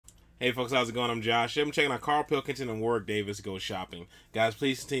Hey folks, how's it going? I'm Josh. I'm checking out Karl Pilkington and Warick Davis Go Shopping. Guys,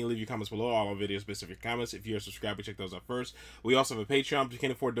 please continue to leave your comments below all our videos based off your comments. If you're a subscriber, check those out first. We also have a Patreon. If you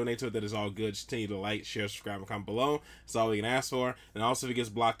can't afford to donate to it, that is all good. Just continue to like, share, subscribe, and comment below. That's all we can ask for. And also, if it gets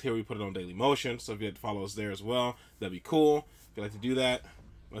blocked here, we put it on Daily Motion. So if you have to follow us there as well, that'd be cool. If you'd like to do that,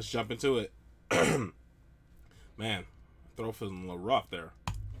 let's jump into it. Man, throat feeling a little rough there.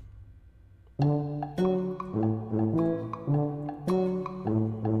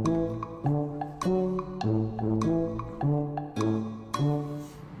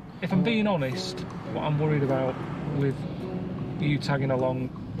 If I'm being honest, what I'm worried about with you tagging along,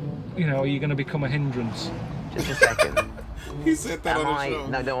 you know, are you going to become a hindrance? Just a second. He said that on the show.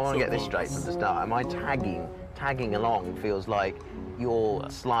 No, I want to get this straight from the start. Am I tagging along feels like you're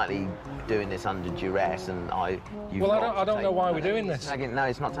slightly doing this under duress and Well, I don't know why we're doing this. No,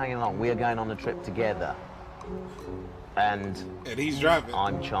 it's not tagging along. We are going on a trip together. And he's driving.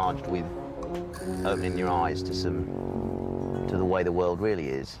 I'm charged with opening your eyes to the way the world really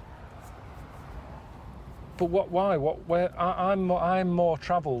is. But why? Where? I'm more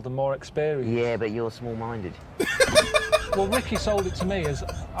travelled and more experienced. Yeah, but you're small-minded. Well, Ricky sold it to me as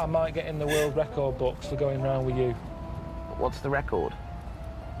I might get in the world record books for going round with you. What's the record?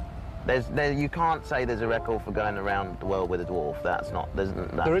 You can't say there's a record for going around the world with a dwarf.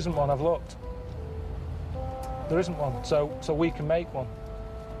 There isn't one. I've looked. There isn't one. So we can make one.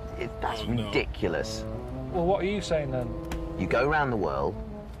 That's ridiculous. Well, what are you saying then? You go around the world.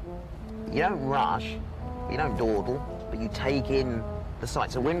 You don't rush. You don't dawdle. But you take in the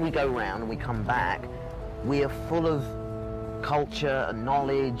sights. So when we go round and we come back, we are full of culture and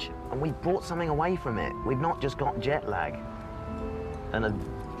knowledge, and we've brought something away from it. We've not just got jet lag and a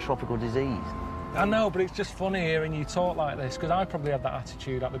tropical disease. I know, but it's just funny hearing you talk like this, because I probably had that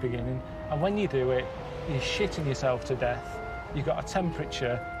attitude at the beginning, and when you do it, you're shitting yourself to death. You've got a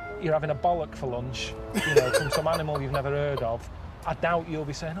temperature, you're having a bollock for lunch, you know, from some animal you've never heard of. I doubt you'll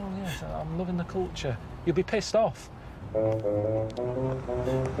be saying, oh yes, I'm loving the culture. You'll be pissed off.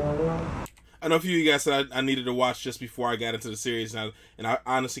 I know a few of you guys said I needed to watch just before I got into the series, and I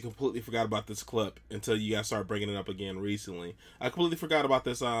honestly completely forgot about this clip until you guys started bringing it up again recently. I completely forgot about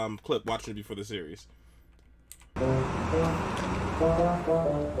this clip watching it before the series.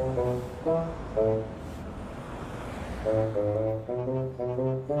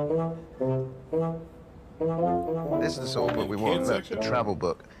 This is the sort of book we want, a travel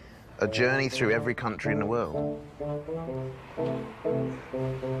book. A journey through every country in the world. No?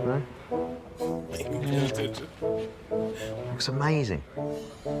 Yeah. Looks amazing.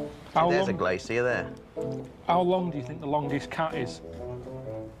 There's a glacier there. How long do you think the longest cat is?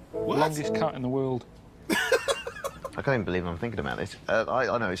 What? The longest cat in the world. I can't even believe I'm thinking about this.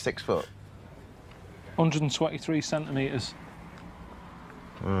 I know, it's 6 foot. 123 centimetres.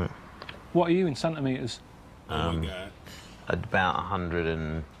 Right. What are you in centimetres? Oh my God. About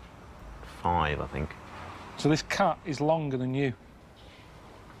 105, I think. So this cat is longer than you.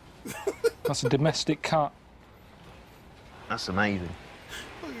 That's a domestic cat. That's amazing.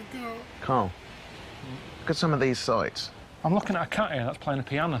 Look at Karl. Karl, look at some of these sites. I'm looking at a cat here that's playing a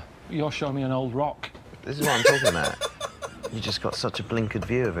piano. You're showing me an old rock. This is what I'm talking about. You just got such a blinkered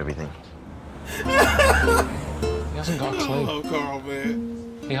view of everything. He hasn't got a clue. Oh, Karl,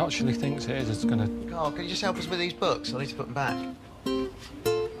 man. He actually thinks it is. It's gonna... Karl, can you just help us with these books? I need to put them back.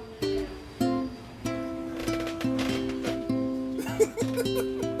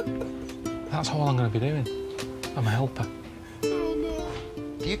 That's all I'm going to be doing. I'm a helper. Oh, no.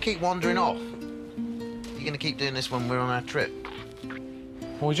 Do you keep wandering off? You're going to keep doing this when we're on our trip?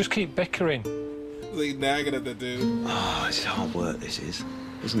 Well, we just keep bickering. Like nagging at the dude. Oh, it's hard work, this is,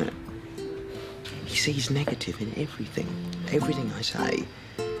 isn't it? He sees negative in everything. Everything I say,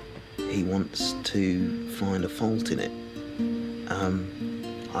 he wants to find a fault in it. I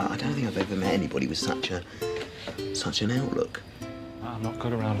don't think I've ever met anybody with such an outlook. I'm not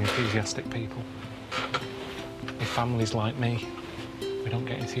good around enthusiastic people. If families like me, we don't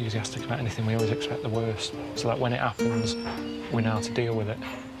get enthusiastic about anything. We always expect the worst, so that when it happens, we know how to deal with it.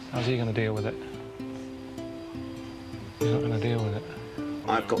 How's he going to deal with it? He's not going to deal with it.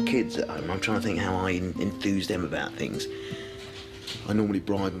 I've got kids at home. I'm trying to think how I enthuse them about things. I normally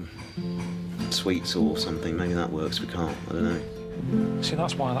bribe them. Sweets or something. Maybe that works. We can't. I don't know. See,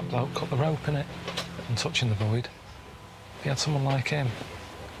 that's why that bloke cut the rope, innit? And touching the void. If he had someone like him.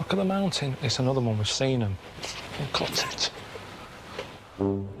 Look at the mountain. It's another one. We've seen him. He'll cut it.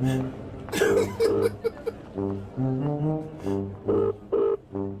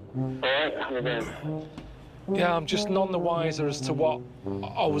 Yeah, I'm just none the wiser as to what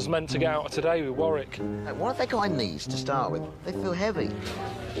I was meant to get out of today with Warick. What have they got in these to start with? They feel heavy.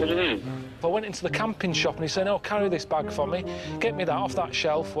 What do you mean? I went into the camping shop and he said, "Oh, carry this bag for me. Get me that off that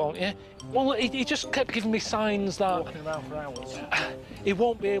shelf, won't you?" Well, he just kept giving me signs that Walking around for hours. he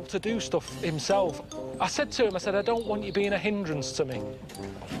won't be able to do stuff himself. I said to him, "I don't want you being a hindrance to me."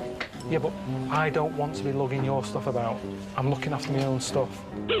 "Yeah, but I don't want to be lugging your stuff about. I'm looking after my own stuff."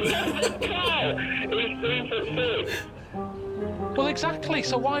 Well, exactly.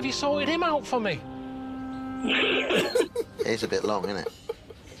 So why have you sorted him out for me? It's a bit long, isn't it?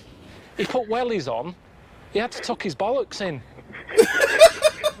 He put wellies on. He had to tuck his bollocks in.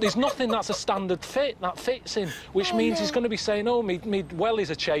 There's nothing that's a standard fit that fits him, which means he's going to be saying, "Oh, me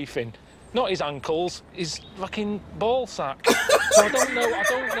wellies are chafing." Not his ankles, his fucking ball sack. So I don't know. And I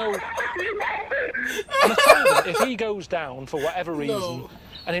told him, if he goes down for whatever reason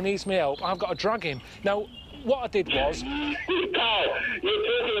and he needs me help, I've got to drag him. Now, what I did was... Carl, you're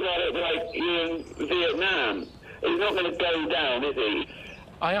talking about it like you're in Vietnam. He's not going to go down, is he?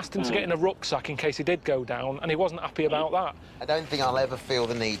 I asked him to get in a rucksack in case he did go down, and he wasn't happy about that. I don't think I'll ever feel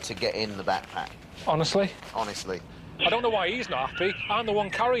the need to get in the backpack. Honestly? Honestly. I don't know why he's not happy. I'm the one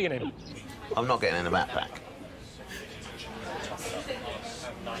carrying him. I'm not getting in the backpack.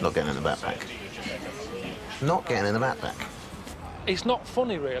 Not getting in the backpack. Not getting in the backpack. It's not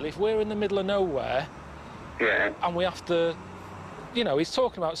funny, really, if we're in the middle of nowhere and we have to... You know, he's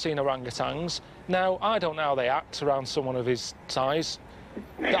talking about seeing orangutans. Now, I don't know how they act around someone of his size.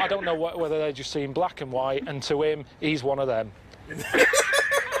 I don't know whether they're just seeing black and white, and to him, he's one of them.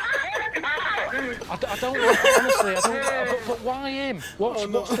 I don't know, honestly, but why him?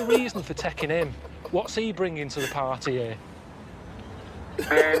 What's the reason for taking him? What's he bringing to the party here?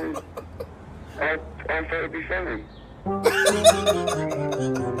 I thought it'd be funny.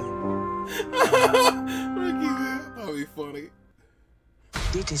 Ricky, that would be funny.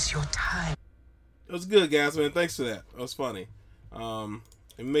 It is your time. It was good, guys, man. Thanks for that. That was funny. And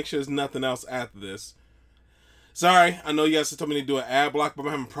make sure there's nothing else after this. Sorry, I know you guys told me to do an ad block, but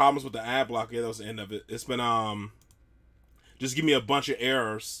I'm having problems with the ad block. Yeah, that was the end of it. It's been, just give me a bunch of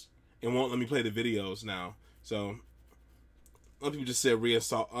errors and won't let me play the videos now. So, a lot of people just said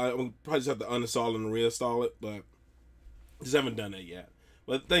reinstall. I'll probably just have to uninstall and reinstall it, but just haven't done that yet.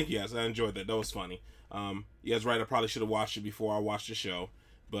 But thank you guys. I enjoyed that. That was funny. You guys right, I probably should have watched it before I watched the show,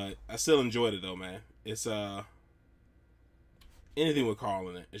 but I still enjoyed it though, man. It's, anything with Karl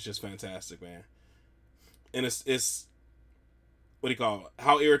in it, it's just fantastic, man. And it's what do you call it?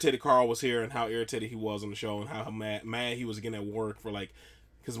 How irritated Karl was here and how irritated he was on the show and how mad he was again at work for like,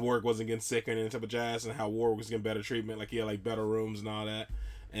 because Warick wasn't getting sick or any type of jazz, and how Warick was getting better treatment, like he had like better rooms and all that.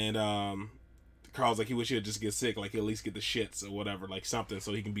 And Karl's like he wish he'd just get sick, like he'd at least get the shits or whatever, like something,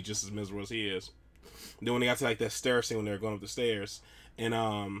 so he can be just as miserable as he is. Then when they got to like that stair scene when they were going up the stairs, and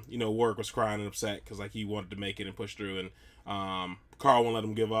you know, Warick was crying and upset because like he wanted to make it and push through, and Karl won't let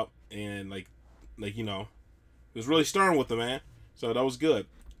him give up, and like you know, it was really stern with him, man. So that was good.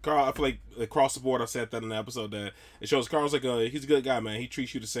 Karl, I feel like across the board, I said that in the episode, that it shows Karl's like he's a good guy, man. He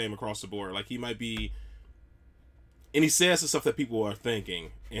treats you the same across the board. Like he might be, and he says the stuff that people are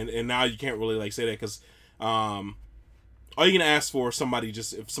thinking, and now you can't really like say that because all you can ask for is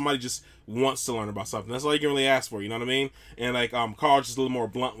if somebody just wants to learn about something. That's all you can really ask for, you know what I mean? And like Karl's just a little more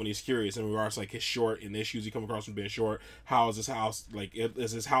blunt when he's curious in regards to like his short and the issues he come across from being short. How is his house, like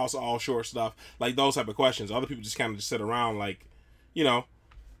is his house all short stuff? Like those type of questions. Other people just kind of just sit around like, you know,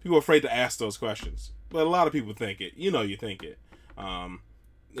 people are afraid to ask those questions. But a lot of people think it. You know you think it.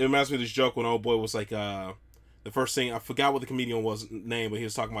 It reminds me of this joke when old boy was like the first thing, I forgot what the comedian was name, but he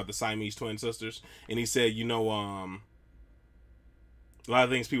was talking about the Siamese twin sisters, and he said, you know, a lot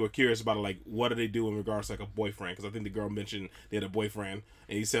of things people are curious about are like, what do they do in regards to like a boyfriend? Because I think the girl mentioned they had a boyfriend,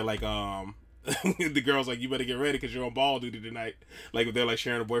 and he said like, the girl's like, you better get ready because you're on ball duty tonight. Like if they're like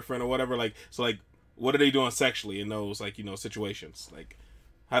sharing a boyfriend or whatever, like, so like, what are they doing sexually in those like, you know, situations? Like,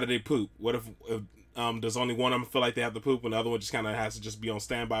 how do they poop? What if does only one of them feel like they have to poop and the other one just kind of has to just be on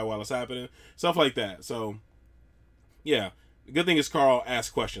standby while it's happening? Stuff like that. So, yeah. The good thing is Karl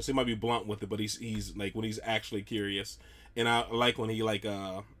asks questions. He might be blunt with it, but he's like when he's actually curious. And I like when he like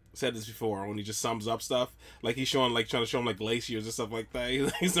said this before, when he just sums up stuff. Like he's showing like trying to show him like glaciers and stuff like that.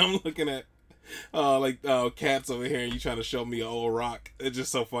 He's I'm looking at cats over here and you trying to show me an old rock. It's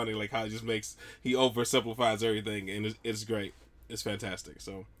just so funny like how he oversimplifies everything, and it's great. It's fantastic.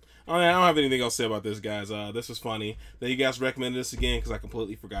 So I don't have anything else to say about this, guys. This was funny. Then you guys recommended this again because I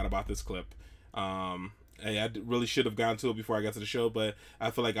completely forgot about this clip. Hey, I really should have gone to it before I got to the show, but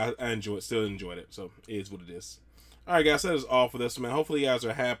I feel like I still enjoyed it. So it is what it is. All right, guys, that is all for this, man. Hopefully you guys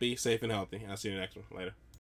are happy, safe, and healthy. I'll see you in the next one. Later.